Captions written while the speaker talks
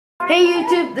Hey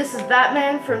YouTube, this is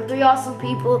Batman from 3 Awesome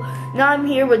People. Now I'm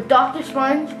here with Dr.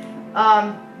 Sponge,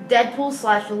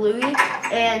 Deadpool / Louie,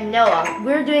 and Noah.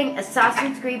 We're doing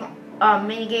Assassin's Creed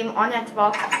minigame on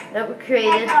Xbox that we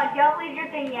created. Don't leave your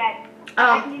thing yet.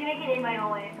 I need to make an invite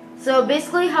only. So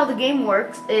basically how the game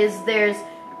works is there's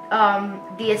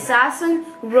the assassin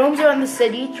who roams around the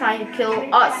city trying to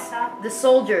kill us, the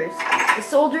soldiers. The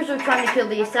soldiers are trying to kill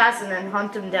the assassin and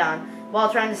hunt him down while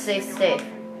trying to stay safe.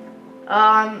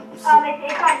 It's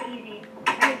not easy.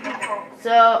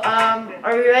 So,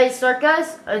 are we ready to start,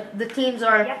 guys? The teams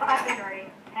are... Yep, I've been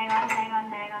ready. Hang on.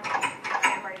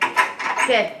 I'm ready.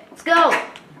 Okay, let's go!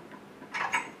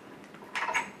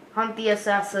 Hunt the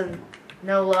assassin.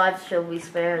 No lives shall be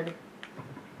spared.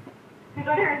 He's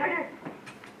right here.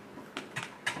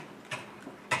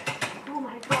 Oh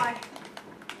my god.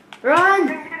 Run!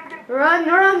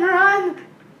 Run!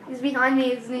 He's behind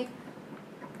me, isn't he?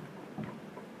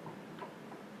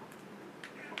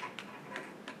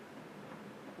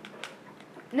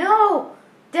 No!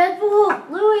 Deadpool!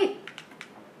 Louie!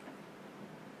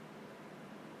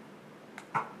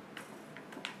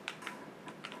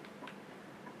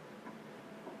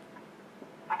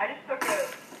 I just took the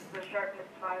sharpness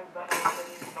 5, but I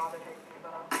didn't even bother taking it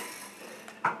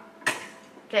off.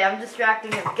 Okay, I'm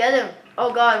distracting him. Get him!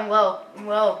 Oh god, I'm low. I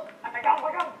got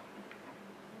him.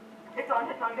 It's on,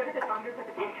 good.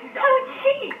 Oh,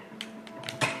 gee!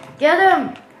 Get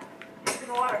him! He's in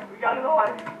the water. We got in the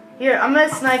water. Here, I'm gonna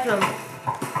snipe him.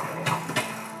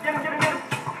 Get him.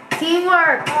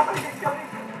 Teamwork!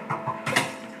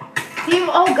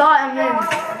 Oh god, I'm in.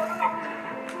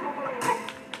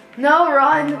 No,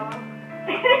 run!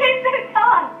 It's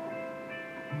on.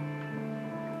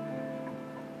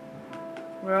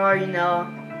 Where are you, Noah?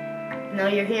 No,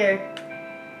 you're here.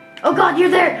 Oh god,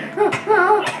 you're there!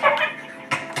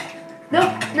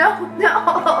 No!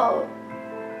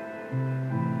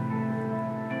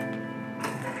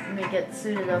 Let me get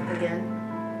suited up again.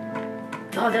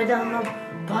 I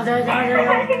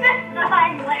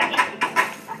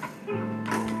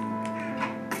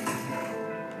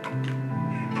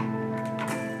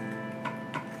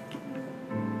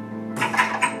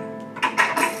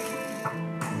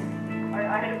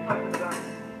hit him twice with the gun.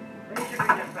 He should be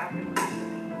just back.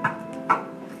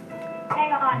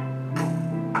 Hang on.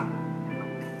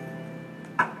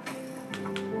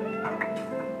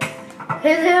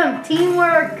 Hit him!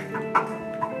 Teamwork!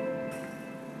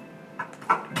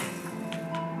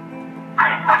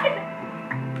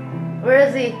 Where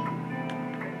is he?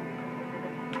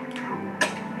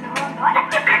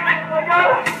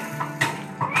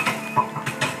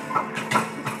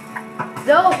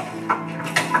 No!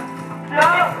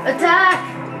 Attack!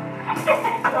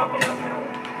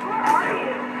 Where are you?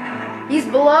 He's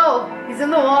below. He's in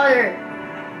the water.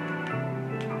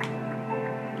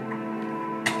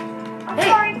 I'm Hey.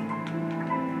 sorry.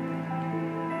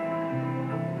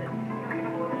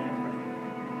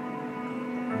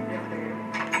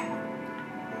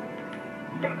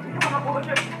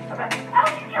 How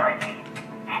are you killing me?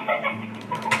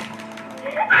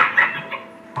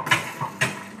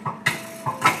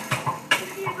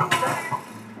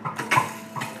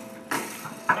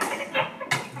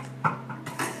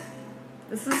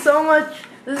 This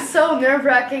is so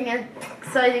nerve-wracking and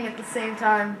exciting at the same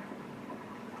time.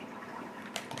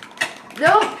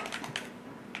 No!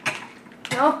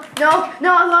 I dropped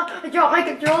my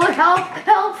controller. Help!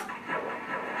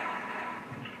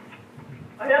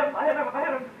 I hit him.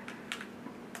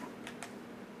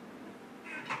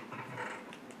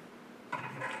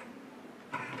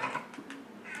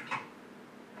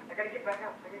 I gotta get back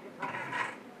up.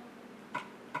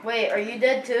 Wait, are you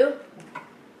dead too?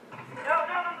 No.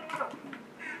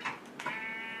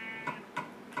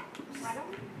 Why don't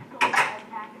we just go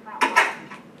attack about one?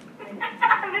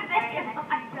 I'm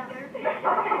attacking each other. Did I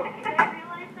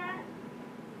realize that?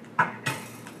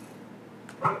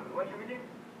 What should we do?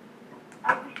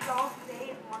 We should all stay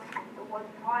in one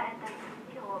spot and then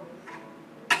kill them.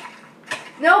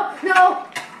 No!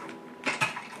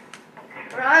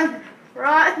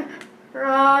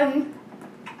 Run!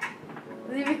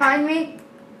 Is he behind me?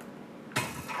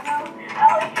 No,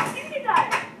 he's shooting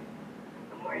us!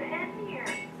 We're in here.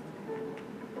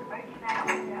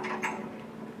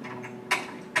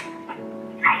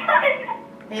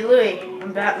 Hey Louie,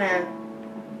 I'm Batman.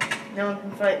 No one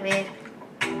can fight me.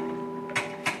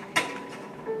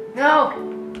 No!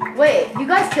 Wait, you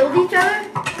guys killed each other?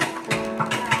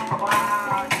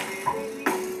 Wow,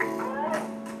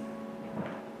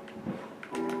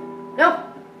 No!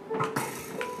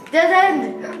 Dead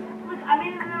end! Look, I'm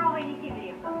in the middle of a YouTube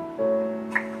video.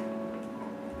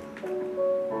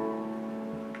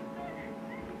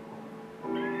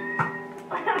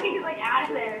 He's like out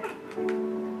of there.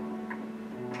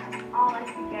 Oh,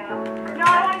 let's go. No,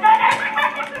 I'm done.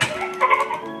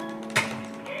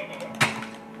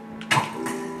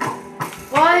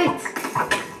 Fight!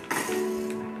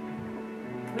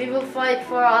 We will fight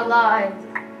for our lives.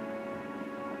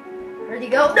 Where'd he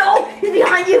go? No! He's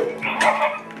behind you!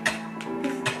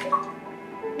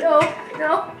 No,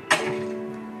 no.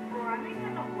 We're running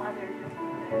in the leather.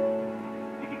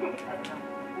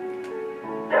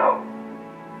 No!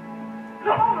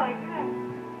 Oh my goodness.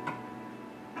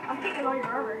 I'm taking all your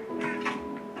armor.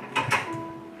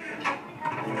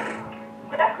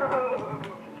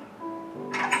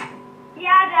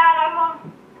 Yeah, Dad, I'm on.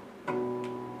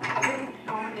 I'm getting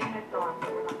so many hits on, but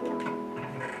we're not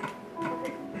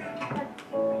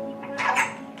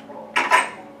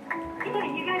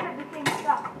killing. You guys have the same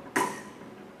stuff.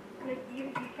 Like, you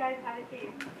guys have it too.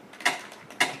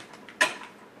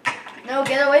 No,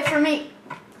 get away from me.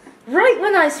 Right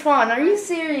when I spawn, are you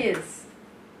serious?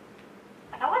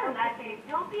 That wasn't that big.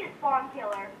 Don't be a spawn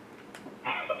killer.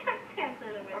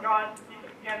 Oh god,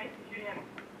 shoot him.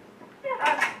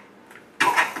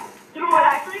 You know what?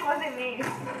 Actually, it wasn't me.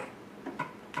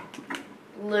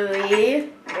 Louis,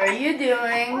 what are you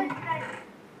doing? What's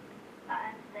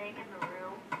that? Thing in the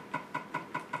room.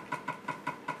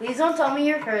 Please don't tell me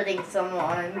you're hurting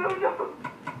someone. No, no.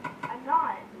 I'm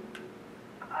not.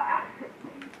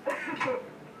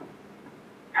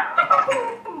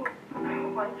 Oh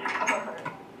my god.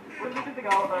 We're losing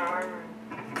all of our armor.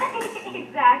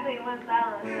 Exactly. Once that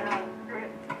runs out.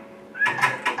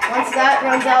 Once that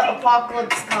runs out,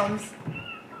 apocalypse comes.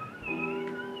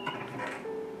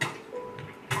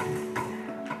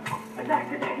 Attack.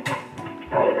 Get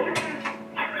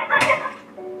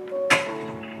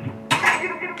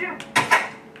him.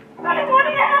 I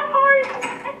wanted to have horse.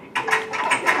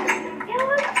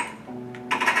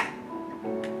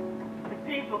 It's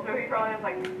peaceful, so he probably has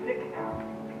like 6 now.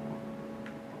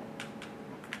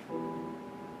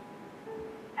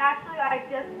 Actually, I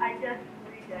just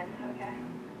regen. Okay.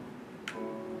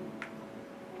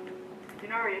 Do you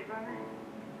know where he is, man?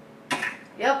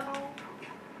 Yep.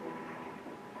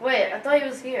 Wait, I thought he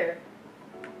was here.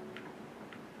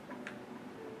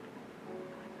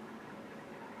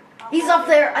 He's up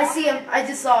there. I see him. I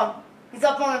just saw him. He's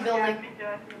up on the building. Yeah, me too,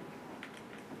 I see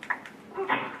him.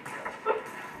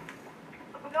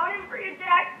 I'm going in for you,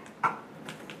 Jack.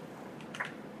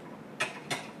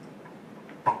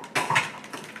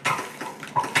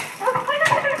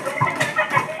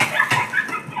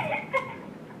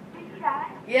 Did you die?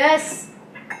 Yes.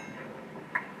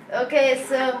 Okay,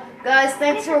 so guys,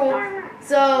 thanks for.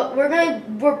 So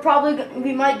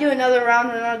we might do another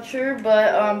round. I'm not sure,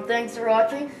 but thanks for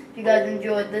watching. If you guys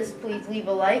enjoyed this, please leave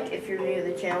a like. If you're new to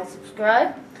the channel,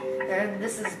 subscribe. And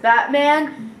this is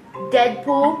Batman,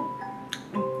 Deadpool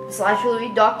 /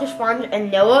 Louis, Dr. Sponge,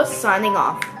 and Noah signing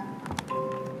off.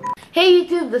 Hey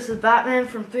YouTube, this is Batman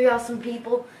from 3 Awesome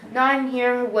People. Now I'm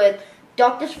here with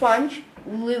Dr. Sponge,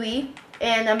 Louis,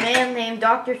 and a man named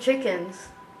Dr. Chickens.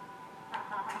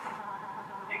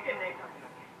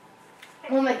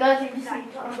 Oh my gosh, you can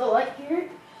see on the light here.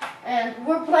 And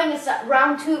we're playing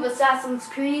round 2 of Assassin's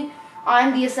Creed.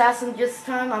 I'm the assassin this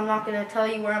time. I'm not going to tell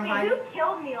you where I'm Hey, hiding. who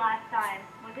killed me last time?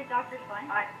 Was it Dr. Sponge?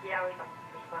 Yeah, we talked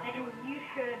about And you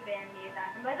should have been the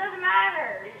assassin, but it doesn't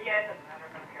matter. Yeah, it doesn't matter,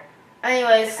 I don't care.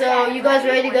 Anyway, so you guys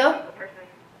ready to go? The person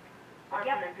on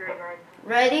Yep. the Imperial Guard.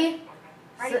 Ready?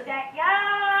 Ready, So- set,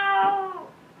 go!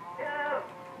 Go!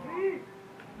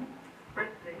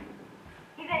 Where's the...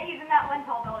 He's in that one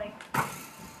tall building.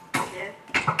 Yes.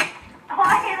 Oh,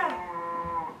 I hit him!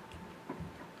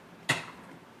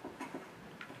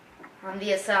 I'm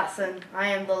the assassin. I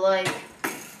am the light.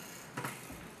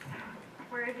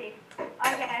 Where is he? Okay,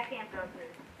 I see him.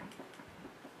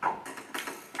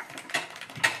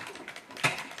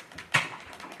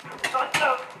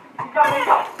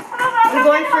 I'm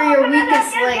going for your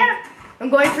weakest link. I'm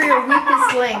going for your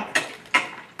weakest link.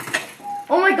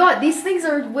 Oh my god, these things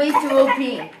are way too OP.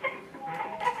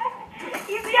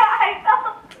 You see how I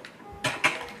fell?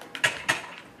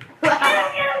 Get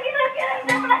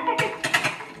him!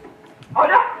 Oh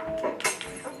no!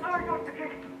 I'm sorry, Dr.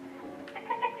 Chicken.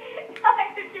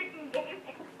 Dr. Chicken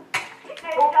Gaming.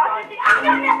 Oh,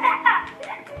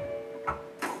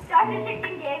 Dr.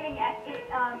 Chicken Gaming at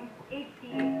HD.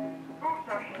 Oh,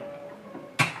 sorry.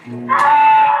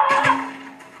 Ah!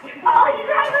 Oh, you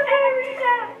have a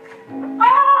margarita!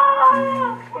 Oh!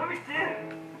 What do we do?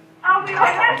 Oh, we were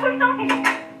gonna put something.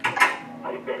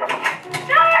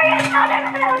 No, Marius! No!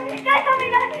 Guys, tell me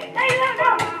that! No, you don't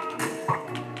know!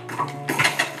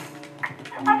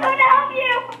 I'm going to help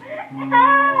you!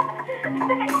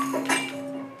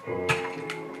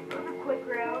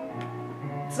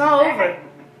 It's not over.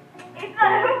 It's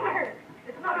not over.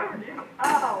 It's not over, dude.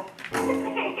 Oh.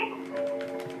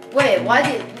 Wait, why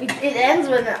did it ends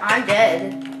when I'm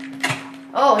dead?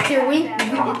 Oh, it's your week.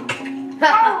 Oh,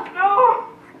 no!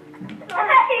 You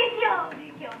killed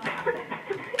me.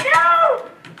 No!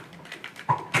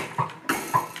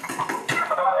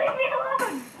 No, leave me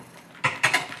alone.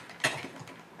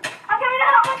 I'm coming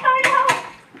out.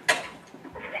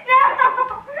 No!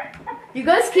 You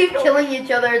guys keep killing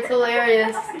each other. It's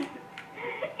hilarious.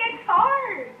 It's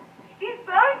hard. These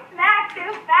bones smack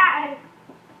so fast.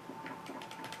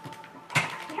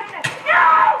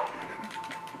 No!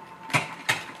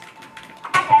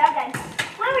 I'm dead.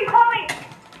 Louie, call me.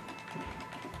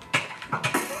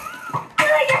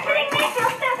 Louie, you're hitting me.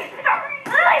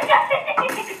 Louie, just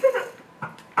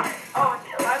Oh,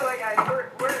 by the way, guys,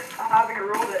 we're having a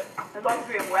rule that as long as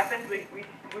we have weapons, we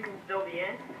can still be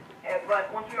in.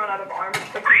 But once we run out of armor,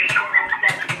 we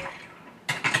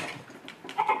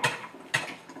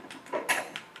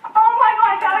Oh my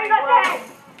gosh, how are you not dead?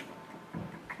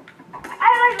 I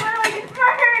literally just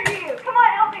murdered you. Come on,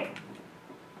 help me.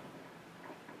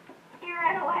 You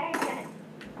ran away again.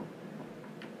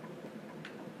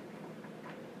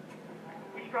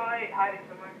 He's probably hiding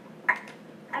somewhere.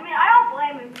 I mean, I don't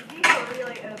blame him. He's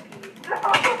really OP.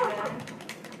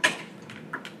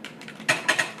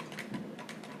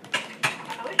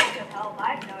 I wish I could help. I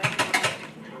have no idea.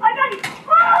 I got you.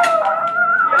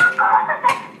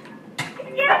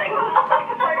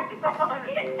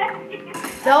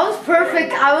 That was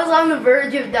perfect. I was on the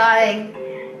verge of dying.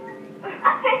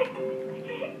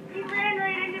 You ran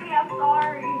right into me. I'm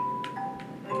sorry.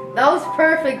 That was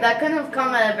perfect. That couldn't have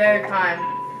come at a better time.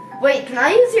 Wait, can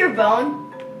I use your bone?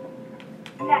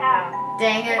 No.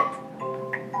 Dang it.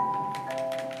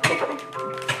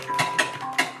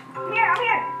 I'm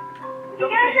here. You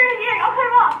gotta turn it here. I'll cut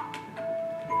him off.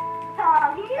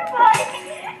 Tom, here, buddy.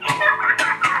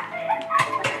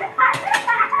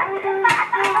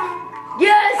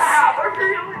 Yes!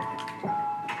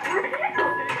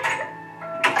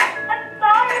 I'm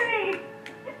sorry.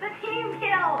 It's a team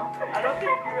kill. I don't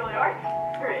think you really are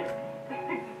great.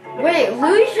 Wait,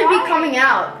 Louis should be coming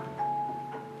out.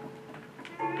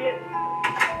 Get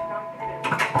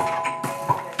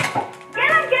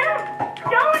him!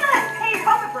 Donut! Hey, your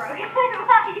helmet broke.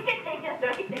 Wow, you can take it. Get him!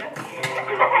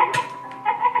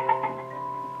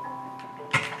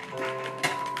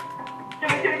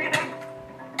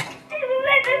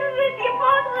 This is it, the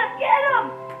apocalypse. Get him!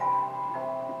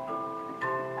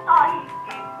 Oh,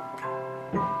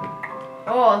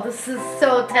 Oh, this is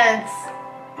so tense.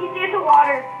 he's in the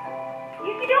water.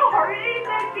 You see how hard it is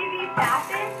to see the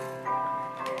assassin?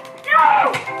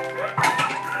 No!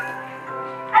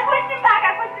 I pushed him back.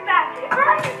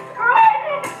 Run!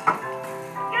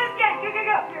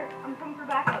 Go. Here, I'm coming for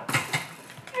backup.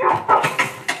 Get off!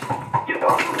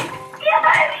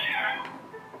 Yes!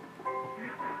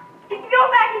 He's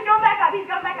going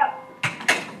back up.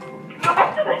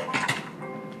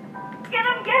 Get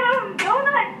him,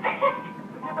 donut!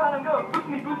 Get on him, go!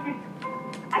 Boost me!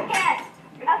 I can't.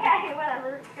 Okay,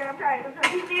 whatever. Here, I'm trying.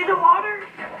 He's near the water.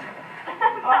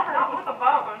 Not with the bone. I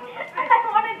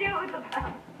want to do it with the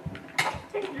bone.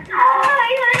 You're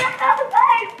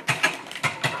outside.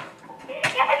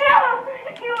 Yeah, no!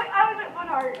 I was at one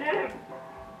heart. Get him!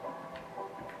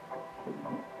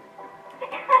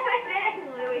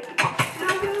 Louis.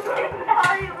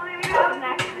 Sorry, Louis. Who's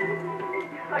next?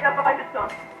 I got behind this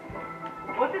one.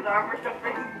 What's his armor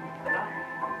something?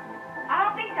 I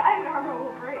don't think diamond armor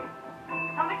will break.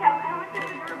 How much is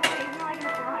the durability? Isn't it like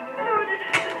 400?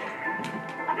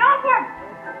 I'm going for him!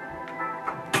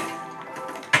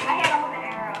 I hit him with an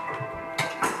arrow.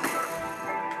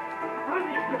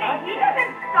 He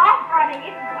doesn't stop running.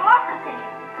 It's bothering.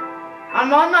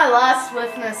 I'm on my last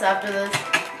swiftness after this.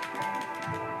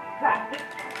 Practice.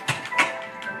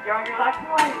 You're on your last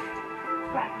one.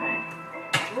 Practice.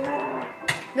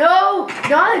 No,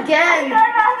 not I again.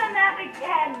 got out of that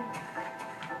again.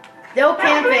 No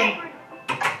camping.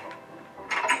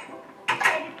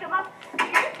 Okay, just come up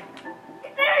here.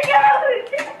 There he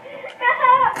goes!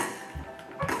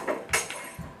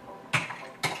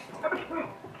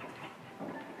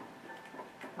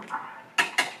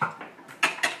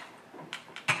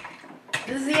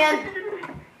 This is the end.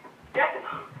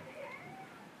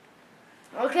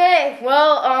 Okay,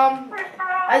 well,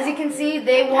 as you can see,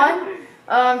 they won.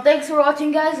 Thanks for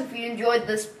watching, guys. If you enjoyed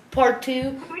this part 2.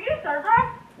 Can we do a third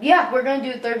round? Yeah, we're gonna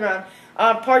do a third round.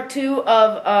 Part 2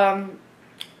 of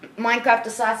Minecraft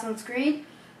Assassin's Creed.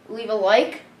 Leave a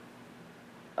like.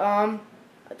 I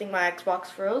think my Xbox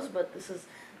froze, but this is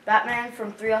Batman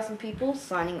from 3 Awesome People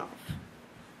signing off.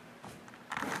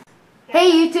 Hey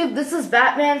YouTube, this is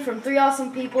Batman from 3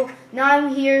 Awesome People. Now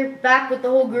I'm here back with the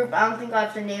whole group. I don't think I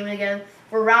have to name it again.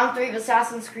 For round 3 of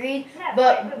Assassin's Creed,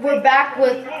 but we're back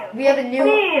with we have a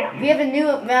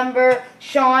new member,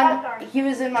 Sean. He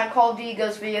was in my Call of Duty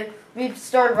Ghost video. We've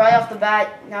started right off the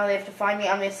bat. Now they have to find me.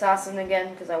 I'm the assassin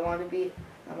again because I want to be.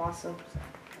 I'm awesome. So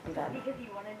I'm bad. Because you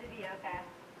wanted to be, okay.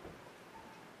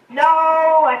 No,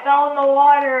 I fell in the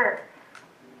water.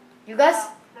 You guys?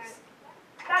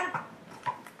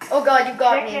 Oh God, you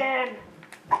got me. Chicken.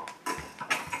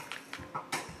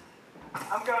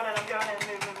 I'm going in.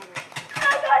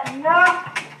 Move. No.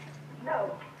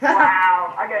 No.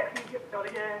 Wow. I got killed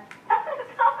again.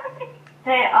 Sorry.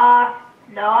 Hey,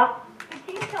 Noah. The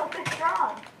team kills are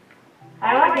strong.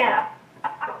 How do I get up?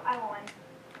 I won.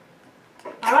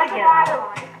 How do I get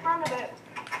up? From the boat.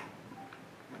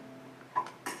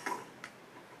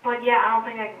 But yeah, I don't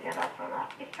think I can get up from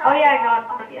that. Oh yeah, I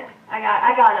got up. Yeah, I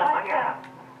got up.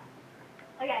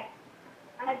 Okay.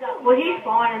 Heads up. Will he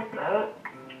spawn in the boat?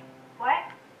 What?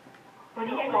 Will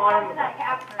he Yeah, spawn in the that boat?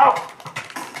 capture. Oh.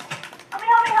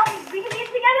 Help me. We can be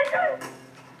together soon.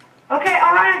 Okay,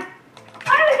 alright.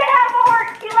 I was at half a heart.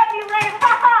 You let me live.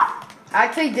 Haha. I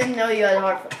actually didn't know you had a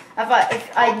heart.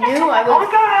 If I knew, I Oh would.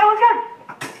 my god.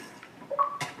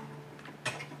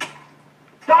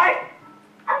 Sorry.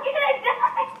 I'm gonna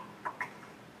die.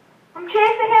 I'm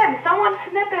chasing him. Someone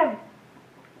snip him.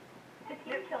 The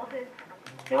team kills his.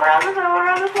 We're around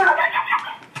this way.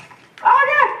 Oh my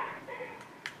god.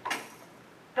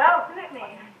 Don't snip me.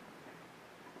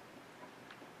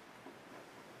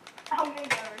 I'm gonna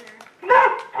go over here. No.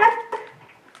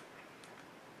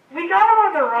 We got him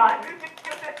on the run.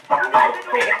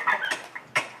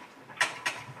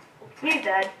 He's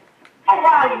dead. Oh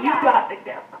wow, you got the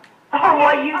kill. Oh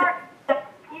what you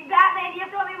You Batman, you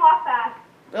have to let me walk fast.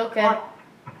 Okay.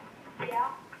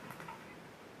 Yeah.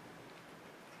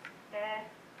 Yeah.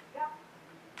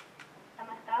 Got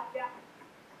my stuff. Yeah.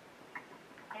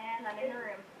 And I'm in the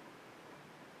room.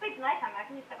 Wait, it's nighttime. I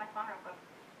can just set my phone real quick.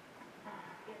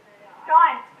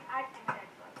 Sean! I can set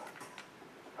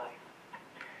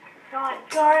Sean.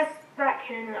 Gar's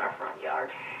raccoon in our front yard.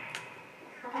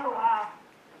 Oh, wow.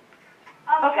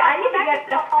 Okay, I need to get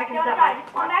the I can set my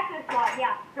Come back to the squad.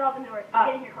 Yeah, they're open doors.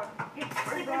 Get in here, Corbin. Just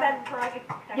sleep in bed before I get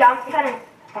Yeah, I'm setting.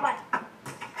 Come on.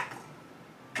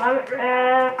 My,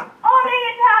 Oh, they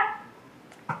attacked!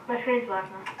 my screen's black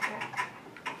now.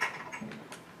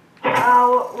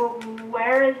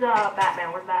 Where is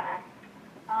Batman? Where's Batman?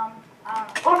 Um,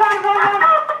 Oh, found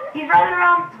him! He's running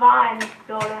around Vine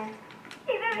building.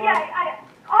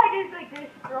 I just like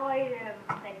destroyed him.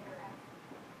 Thanks for him.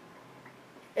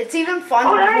 It's even fun.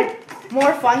 Oh, there he is.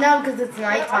 More fun now because it's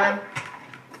nighttime.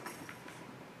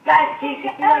 Guys,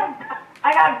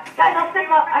 I got him. Guys, I'll stick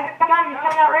him up. I got him. He's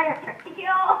coming out right here.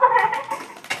 Kill!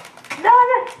 No,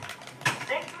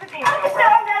 thanks for the team. I'm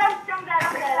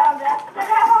dead.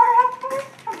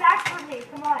 Come back for me.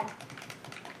 Come on.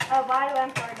 Oh, by the way,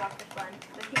 I'm sorry, Dr. Sun.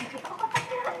 The team kill.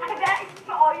 I bet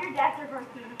all your deaths are from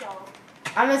team kills.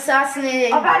 I'm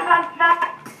assassinating. Oh,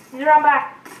 back. He's around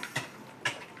back.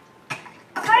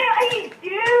 He's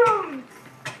doomed.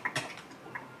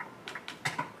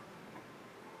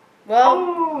 Well,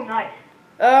 Oh, nice.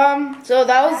 so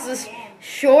that was this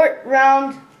short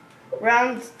round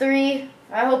 3.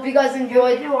 I hope you guys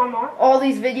enjoyed Do one more. all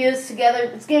these videos together.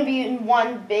 It's gonna be in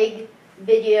one big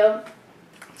video,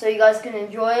 so you guys can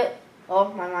enjoy it.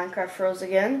 Oh, my Minecraft froze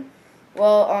again.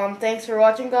 Well, thanks for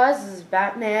watching, guys. This is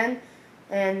Batman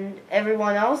and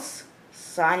everyone else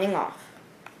signing off.